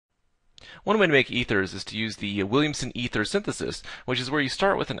One way to make ethers is to use the Williamson ether synthesis, which is where you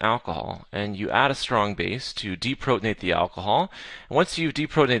start with an alcohol and you add a strong base to deprotonate the alcohol. And once you've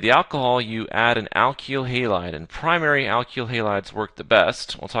deprotonated the alcohol, you add an alkyl halide, and primary alkyl halides work the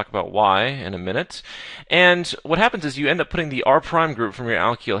best. We'll talk about why in a minute. And what happens is you end up putting the R prime group from your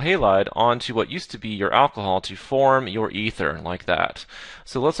alkyl halide onto what used to be your alcohol to form your ether, like that.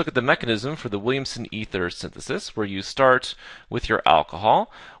 So let's look at the mechanism for the Williamson ether synthesis, where you start with your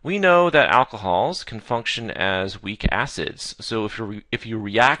alcohol. We know that alcohols can function as weak acids. So if you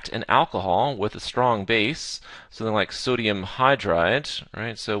react an alcohol with a strong base, something like sodium hydride,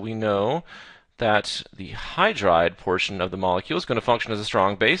 right? So we know that the hydride portion of the molecule is going to function as a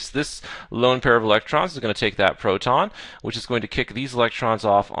strong base. This lone pair of electrons is going to take that proton, which is going to kick these electrons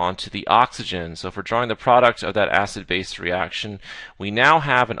off onto the oxygen. So if we're drawing the product of that acid-base reaction, we now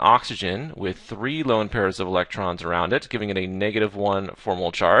have an oxygen with 3 lone pairs of electrons around it, giving it a -1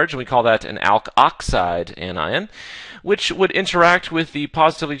 formal charge. And we call that an alk oxide anion, which would interact with the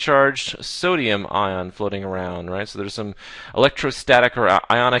positively charged sodium ion floating around, right? So there's some electrostatic or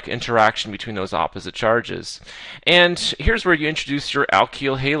ionic interaction between those opposite charges. And here's where you introduce your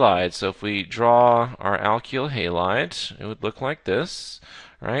alkyl halide. So if we draw our alkyl halide, it would look like this.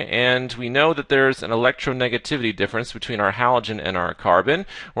 Right? And we know that there's an electronegativity difference between our halogen and our carbon,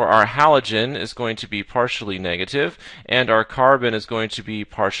 where our halogen is going to be partially negative and our carbon is going to be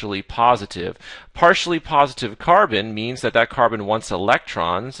partially positive. Partially positive carbon means that that carbon wants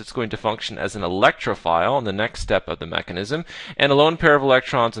electrons. It's going to function as an electrophile in the next step of the mechanism, and a lone pair of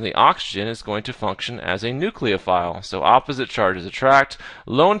electrons in the oxygen is going to function as a nucleophile. So opposite charges attract.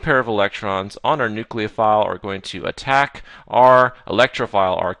 Lone pair of electrons on our nucleophile are going to attack our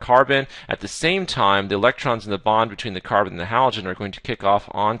electrophile, our carbon. At the same time, the electrons in the bond between the carbon and the halogen are going to kick off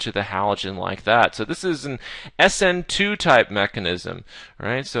onto the halogen like that. So this is an SN2 type mechanism,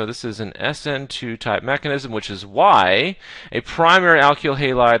 right? So this is an SN2 type mechanism, which is why a primary alkyl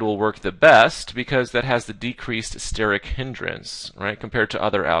halide will work the best, because that has the decreased steric hindrance, right, compared to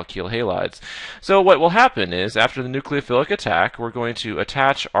other alkyl halides. So what will happen is, after the nucleophilic attack, we're going to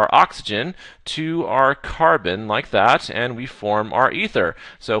attach our oxygen to our carbon like that, and we form our ether.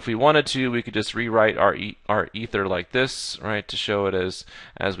 So if we wanted to, we could just rewrite our ether like this, right, to show it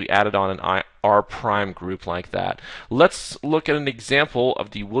as we added on an R prime group like that. Let's look at an example of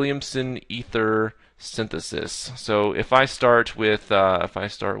the Williamson ether synthesis. So if I start with a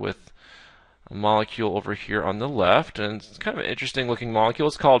molecule over here on the left, and it's kind of an interesting looking molecule.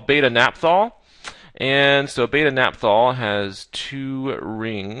 It's called beta naphthol. And so beta naphthol has 2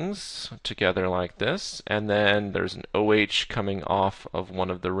 rings together like this, and then there's an OH coming off of one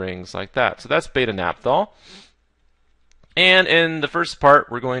of the rings like that. So that's beta naphthol. And in the first part,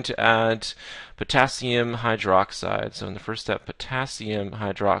 we're going to add potassium hydroxide. So in the first step, potassium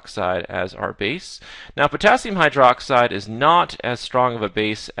hydroxide as our base. Now, potassium hydroxide is not as strong of a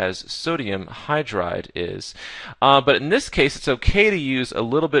base as sodium hydride is. But in this case, it's okay to use a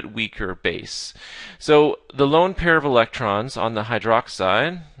little bit weaker base. So the lone pair of electrons on the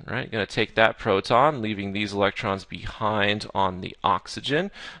hydroxide, right, going to take that proton, leaving these electrons behind on the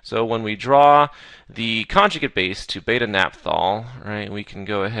oxygen. So when we draw the conjugate base to beta naphthol, right, we can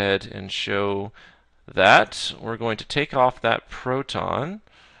go ahead and show that we're going to take off that proton,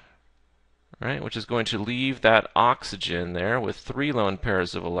 right, which is going to leave that oxygen there with 3 lone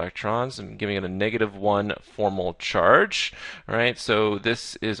pairs of electrons and giving it a -1 formal charge, right? So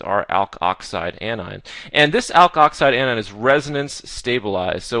this is our alk oxide anion. And this alk oxide anion is resonance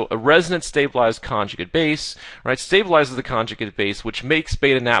stabilized. So a resonance stabilized conjugate base, right, stabilizes the conjugate base, which makes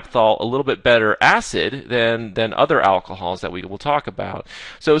beta naphthol a little bit better acid than other alcohols that we will talk about.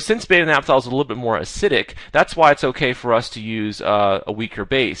 So since beta naphthol is a little bit more acidic, that's why it's okay for us to use a weaker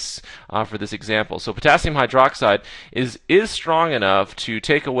base for this example. So potassium hydroxide is strong enough to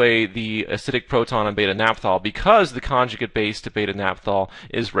take away the acidic proton on beta naphthol, because the conjugate base to beta naphthol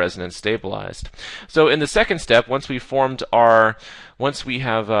is resonance stabilized. So in the second step, once we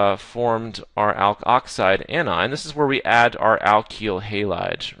have formed our alk oxide anion, this is where we add our alkyl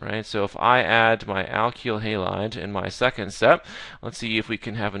halide, right? So if I add my alkyl halide in my second step, let's see if we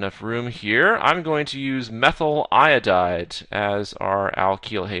can have enough room here. I'm going to use methyl iodide as our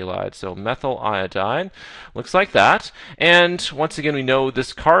alkyl halide. So methyl iodide looks like that. And once again, we know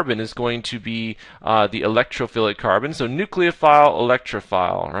this carbon is going to be the electrophilic carbon. So nucleophile,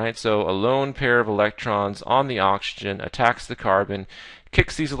 electrophile, right? So a lone pair of electrons on the oxygen attacks the carbon,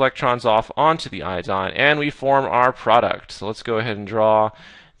 kicks these electrons off onto the iodine, and we form our product. So let's go ahead and draw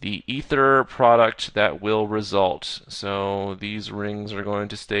the ether product that will result. So these rings are going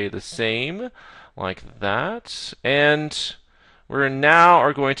to stay the same like that, and we now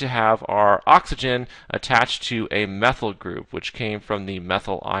are going to have our oxygen attached to a methyl group, which came from the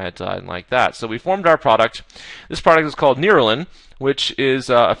methyl iodide like that. So we formed our product. This product is called Nerolin, which is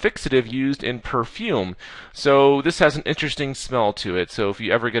a fixative used in perfume. So this has an interesting smell to it. So if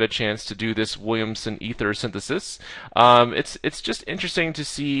you ever get a chance to do this Williamson ether synthesis, it's just interesting to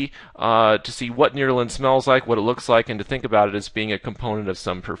see what Nerolin smells like, what it looks like, and to think about it as being a component of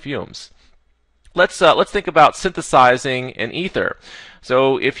some perfumes. Let's think about synthesizing an ether.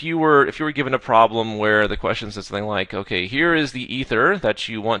 So if you were given a problem where the question says something like, okay, here is the ether that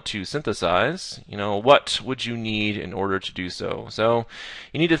you want to synthesize, what would you need in order to do so? So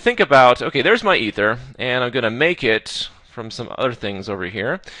you need to think about, okay, there's my ether, and I'm going to make it from some other things over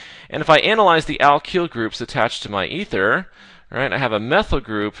here. And if I analyze the alkyl groups attached to my ether, right, I have a methyl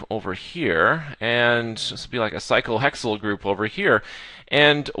group over here, and this would be like a cyclohexyl group over here.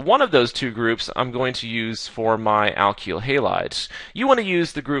 And one of those two groups I'm going to use for my alkyl halide. You want to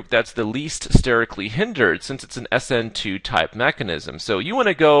use the group that's the least sterically hindered, since it's an SN2 type mechanism. So you want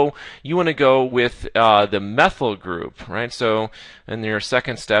to go with the methyl group, right? So in your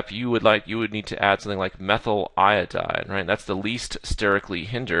second step, you would need to add something like methyl iodide, right? That's the least sterically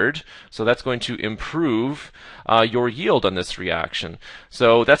hindered. So that's going to improve your yield on this reaction.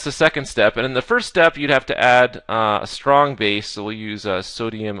 So that's the second step. And in the first step, you'd have to add a strong base. So we'll use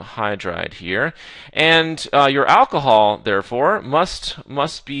sodium hydride here, and your alcohol therefore must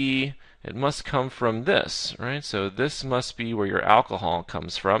come from this, right? So this must be where your alcohol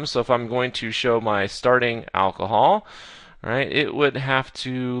comes from. So if I'm going to show my starting alcohol, right, it would have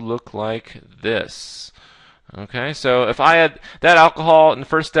to look like this. Okay, so if I had that alcohol in the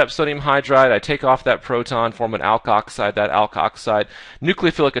first step, sodium hydride, I take off that proton, form an alkoxide. That alkoxide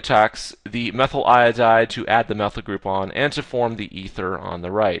nucleophilic attacks the methyl iodide to add the methyl group on and to form the ether on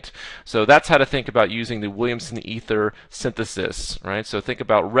the right. So that's how to think about using the Williamson ether synthesis, right? So think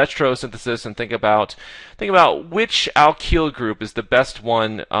about retrosynthesis and think about which alkyl group is the best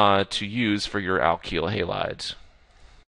one to use for your alkyl halide.